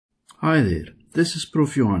Hi there, this is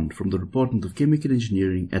Prof. Johan from the Department of Chemical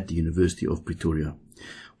Engineering at the University of Pretoria.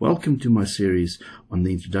 Welcome to my series on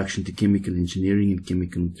the Introduction to Chemical Engineering and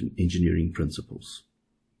Chemical Engineering Principles.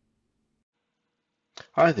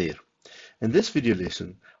 Hi there. In this video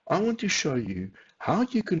lesson, I want to show you how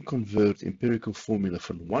you can convert empirical formula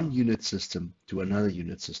from one unit system to another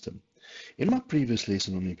unit system. In my previous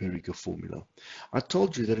lesson on empirical formula, I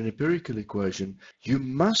told you that in empirical equation, you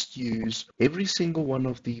must use every single one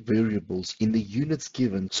of the variables in the units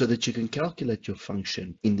given so that you can calculate your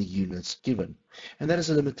function in the units given. And that is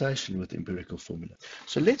a limitation with empirical formula.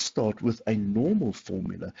 So let's start with a normal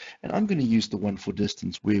formula, and I'm going to use the one for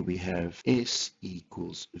distance where we have S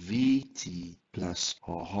equals VT plus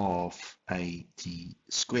a half AT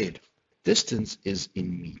squared. Distance is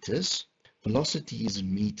in meters. Velocity is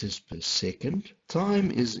in meters per second. Time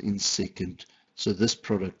is in second, so this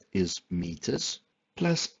product is meters.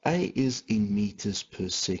 Plus A is in meters per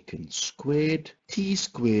second squared. T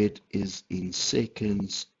squared is in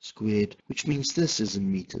seconds squared, which means this is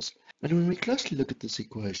in meters. And when we closely look at this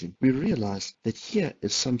equation, we realize that here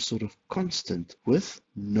is some sort of constant with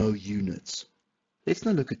no units. Let's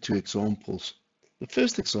now look at two examples. The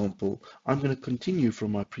first example, I'm going to continue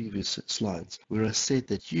from my previous slides where I said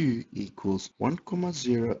that U equals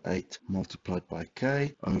 1,08 multiplied by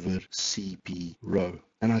K over Cp rho.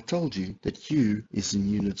 And I told you that U is in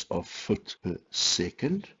units of foot per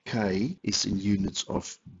second, K is in units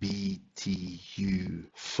of BTU,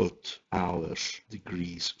 foot, hours,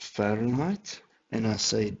 degrees Fahrenheit. And I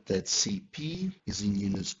said that Cp is in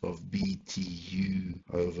units of BTU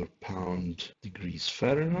over pound degrees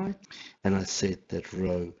Fahrenheit. And I said that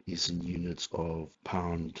rho is in units of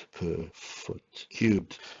pound per foot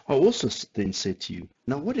cubed. I also then said to you,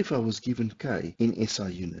 now what if I was given K in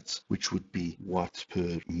SI units, which would be watt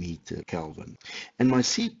per meter Kelvin, and my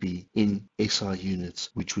Cp in SI units,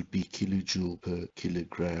 which would be kilojoule per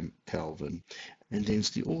kilogram Kelvin, and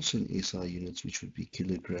density also in SI units, which would be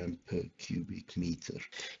kilogram per cubic meter.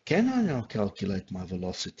 Can I now calculate my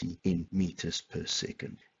velocity in meters per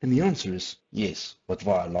second? And the answer is yes, but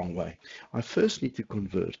via a long way. I first need to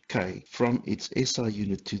convert K from its SI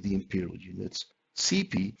unit to the imperial units,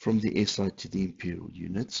 Cp from the SI to the imperial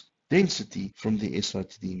units, density from the SI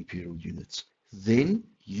to the imperial units. Then,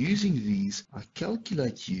 using these, I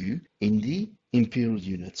calculate U in the imperial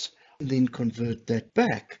units, and then convert that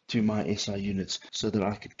back to my SI units so that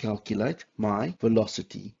I could calculate my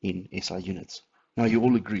velocity in SI units. Now you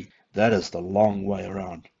all agree that is the long way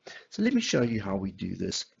around. So let me show you how we do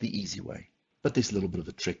this the easy way. But there's a little bit of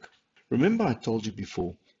a trick. Remember I told you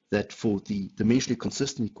before that for the dimensionally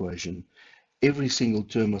consistent equation, every single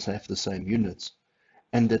term must have the same units,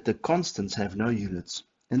 and that the constants have no units.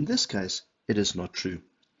 In this case, it is not true.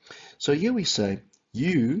 So here we say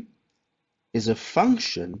U is a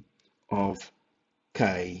function of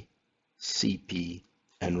K, Cp,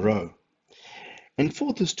 and rho. And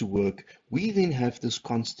for this to work, we then have this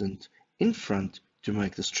constant in front to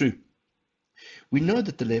make this true. We know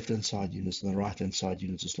that the left-hand side units and the right-hand side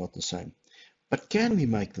units is not the same. But can we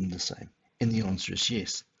make them the same? And the answer is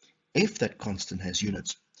yes, if that constant has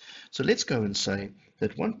units. So let's go and say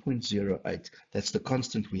that 1.08, that's the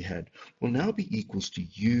constant we had, will now be equals to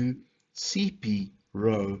U Cp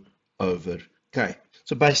rho over K.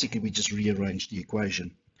 So basically we just rearrange the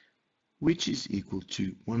equation, which is equal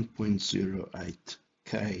to 1.08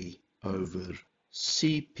 K over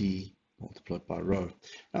Cp multiplied by rho.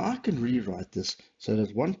 Now I can rewrite this so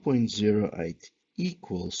that 1.08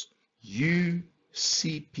 equals U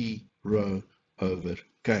Cp rho over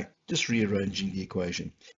K. Just rearranging the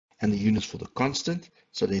equation. And the units for the constant,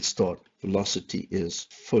 so let's start. Velocity is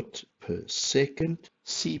foot per second.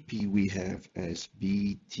 Cp we have as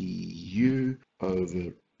BTU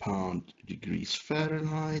over pound degrees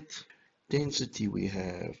Fahrenheit. Density we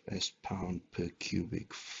have as pound per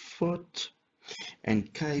cubic foot.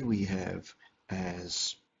 And K we have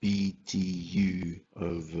as BTU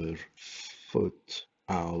over foot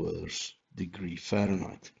hours degree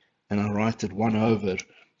Fahrenheit. And I write it 1 over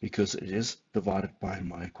because it is divided by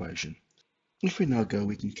my equation. If we now go,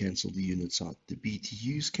 we can cancel the units out. The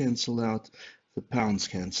BTUs cancel out, the pounds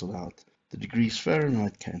cancel out, the degrees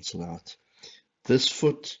Fahrenheit cancel out. This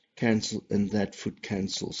foot cancel and that foot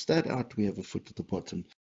cancels that out. We have a foot at the bottom.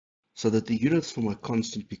 So that the units for my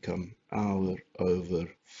constant become hour over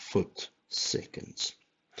foot seconds.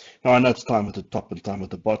 Now I know it's time at the top and time at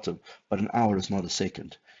the bottom, but an hour is not a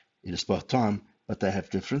second. It is both time, but they have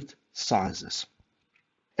different sizes.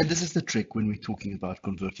 And this is the trick when we're talking about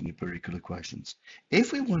converting empirical equations.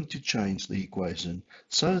 If we want to change the equation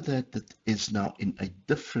so that it is now in a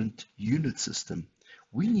different unit system,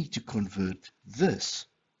 we need to convert this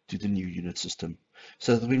to the new unit system,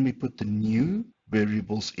 so that when we put the new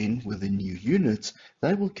variables in with the new units,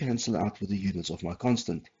 they will cancel out with the units of my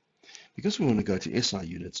constant. Because we want to go to SI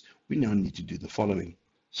units, we now need to do the following.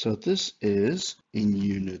 So this is in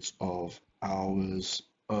units of hours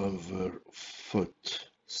over foot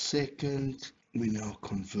second. We now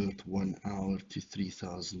convert 1 hour to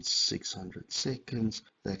 3,600 seconds.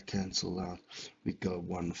 That cancel out. We go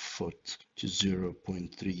 1 foot to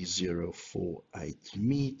 0.3048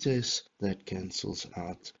 meters. That cancels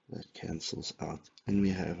out. That cancels out. And we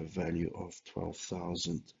have a value of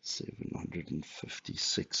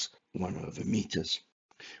 12,756 1 over meters.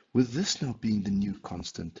 With this now being the new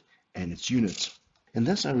constant and its units. And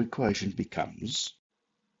thus our equation becomes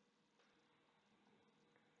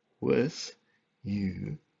with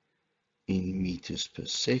U in meters per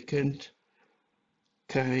second,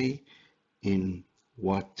 K in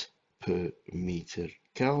watt per meter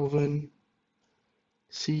Kelvin,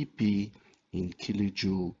 Cp in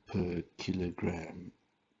kilojoule per kilogram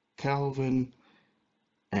Kelvin,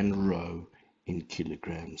 and rho in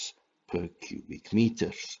kilograms per cubic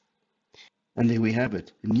meters. And there we have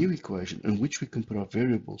it, a new equation in which we can put our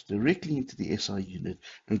variables directly into the SI unit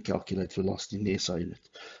and calculate velocity in the SI unit.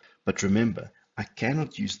 But remember, I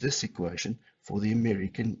cannot use this equation for the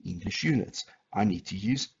American English units. I need to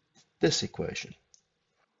use this equation.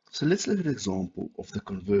 So let's look at an example of the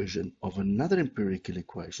conversion of another empirical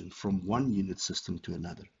equation from one unit system to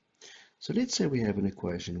another. So let's say we have an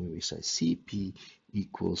equation where we say Cp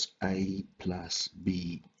equals A plus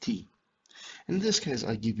Bt. In this case,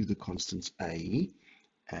 I give you the constants A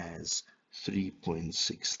as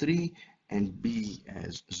 3.63 and B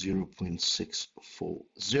as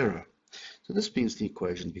 0.640. So this means the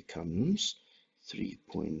equation becomes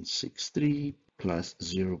 3.63 plus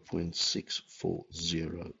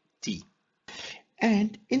 0.640t.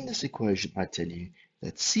 And in this equation, I tell you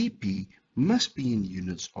that Cp must be in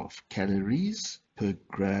units of calories per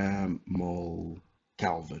gram mole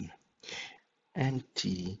Kelvin and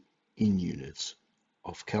T in units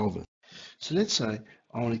of Kelvin. So let's say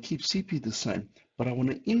I want to keep Cp the same, but I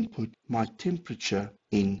want to input my temperature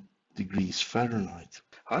in degrees Fahrenheit.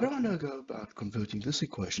 How do I now go about converting this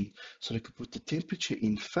equation so I can put the temperature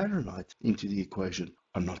in Fahrenheit into the equation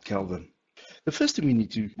and not Kelvin? The first thing we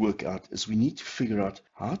need to work out is we need to figure out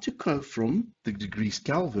how to go from the degrees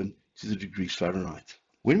Kelvin to the degrees Fahrenheit.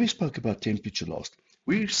 When we spoke about temperature last,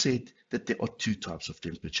 we said that there are two types of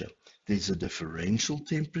temperature. There's a differential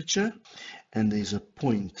temperature and there's a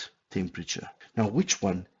point temperature. Now, which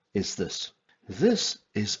one is this? This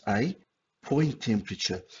is a point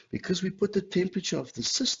temperature because we put the temperature of the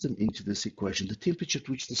system into this equation, the temperature at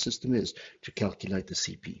which the system is, to calculate the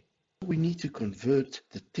Cp. We need to convert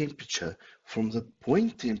the temperature from the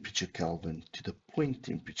point temperature Kelvin to the point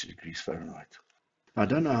temperature degrees Fahrenheit. I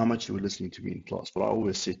don't know how much you were listening to me in class, but I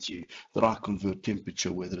always said to you that I convert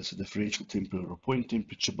temperature, whether it's a differential temperature or a point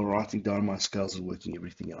temperature, by writing down my scales and working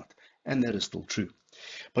everything out. And that is still true.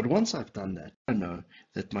 But once I've done that, I know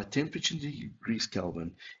that my temperature in degrees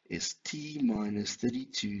Kelvin is T minus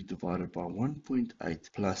 32 divided by 1.8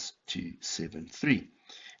 plus 273.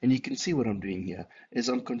 And you can see what I'm doing here is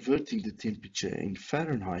I'm converting the temperature in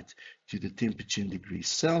Fahrenheit to the temperature in degrees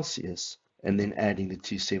Celsius, and then adding the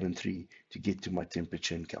 273 to get to my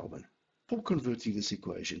temperature in Kelvin. For converting this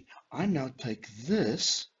equation, I now take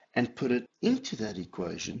this and put it into that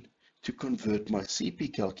equation to convert my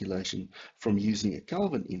Cp calculation from using a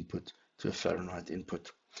Kelvin input to a Fahrenheit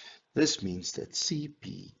input. This means that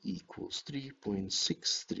Cp equals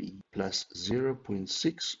 3.63 plus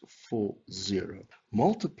 0.640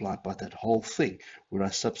 multiplied by that whole thing where I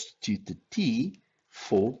substitute the T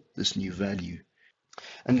for this new value.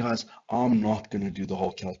 And guys, I'm not going to do the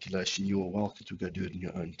whole calculation. You are welcome to go do it in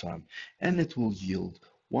your own time. And it will yield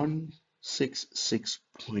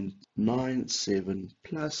 166.97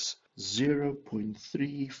 plus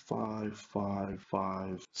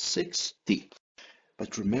 0.35556t.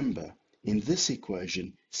 But remember, in this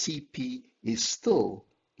equation, Cp is still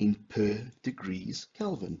in per degrees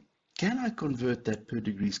Kelvin. Can I convert that per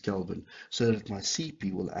degrees Kelvin so that my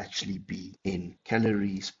Cp will actually be in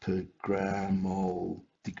calories per gram mole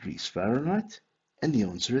degrees Fahrenheit? And the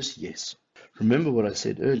answer is yes. Remember what I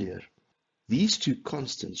said earlier. These two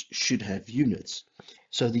constants should have units.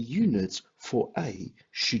 So the units for A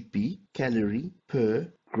should be calorie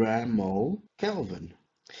per gram mole Kelvin.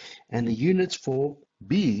 And the units for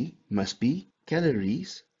B must be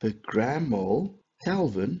calories per gram mole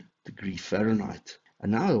Kelvin degrees Fahrenheit.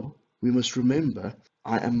 And now we must remember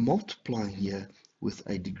I am multiplying here with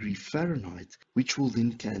a degree Fahrenheit, which will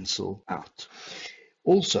then cancel out.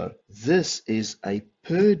 Also, this is a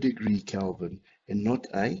per degree Kelvin and not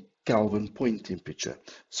a Kelvin point temperature.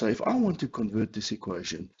 So if I want to convert this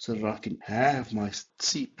equation so that I can have my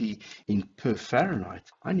Cp in per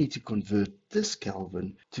Fahrenheit, I need to convert this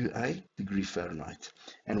Kelvin to a degree Fahrenheit.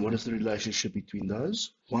 And what is the relationship between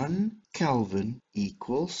those? 1 Kelvin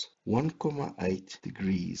equals 1,8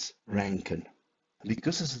 degrees Rankine.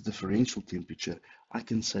 Because this is a differential temperature, I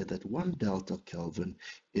can say that 1 delta Kelvin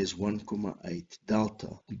is 1,8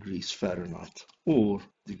 delta degrees Fahrenheit, or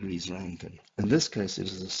degrees Rankine. In this case, it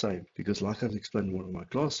is the same, because like I've explained in one of my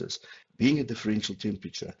classes, being a differential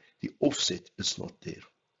temperature, the offset is not there.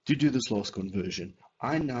 To do this last conversion,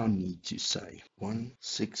 I now need to say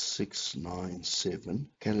 16697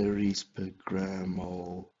 calories per gram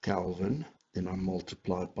mole Kelvin, then I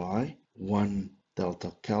multiply by 1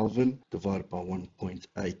 delta Kelvin divided by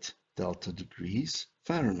 1.8 delta degrees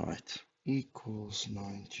Fahrenheit equals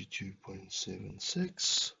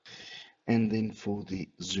 92.76. And then for the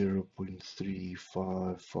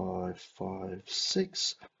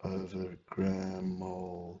 0.35556 over gram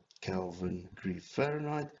mole Kelvin degree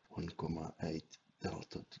Fahrenheit, 1,8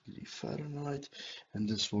 delta degree Fahrenheit, and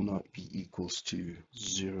this will not be equals to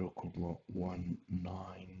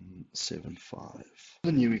 0.1975.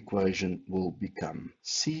 The new equation will become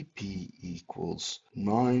Cp equals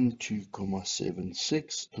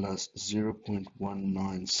 92.76 plus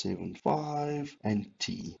 0.1975 and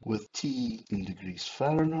T, with T in degrees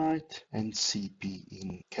Fahrenheit and Cp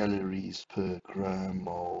in calories per gram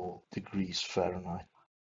mole degrees Fahrenheit.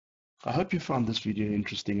 I hope you found this video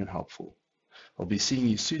interesting and helpful. I'll be seeing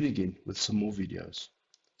you soon again with some more videos.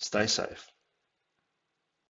 Stay safe.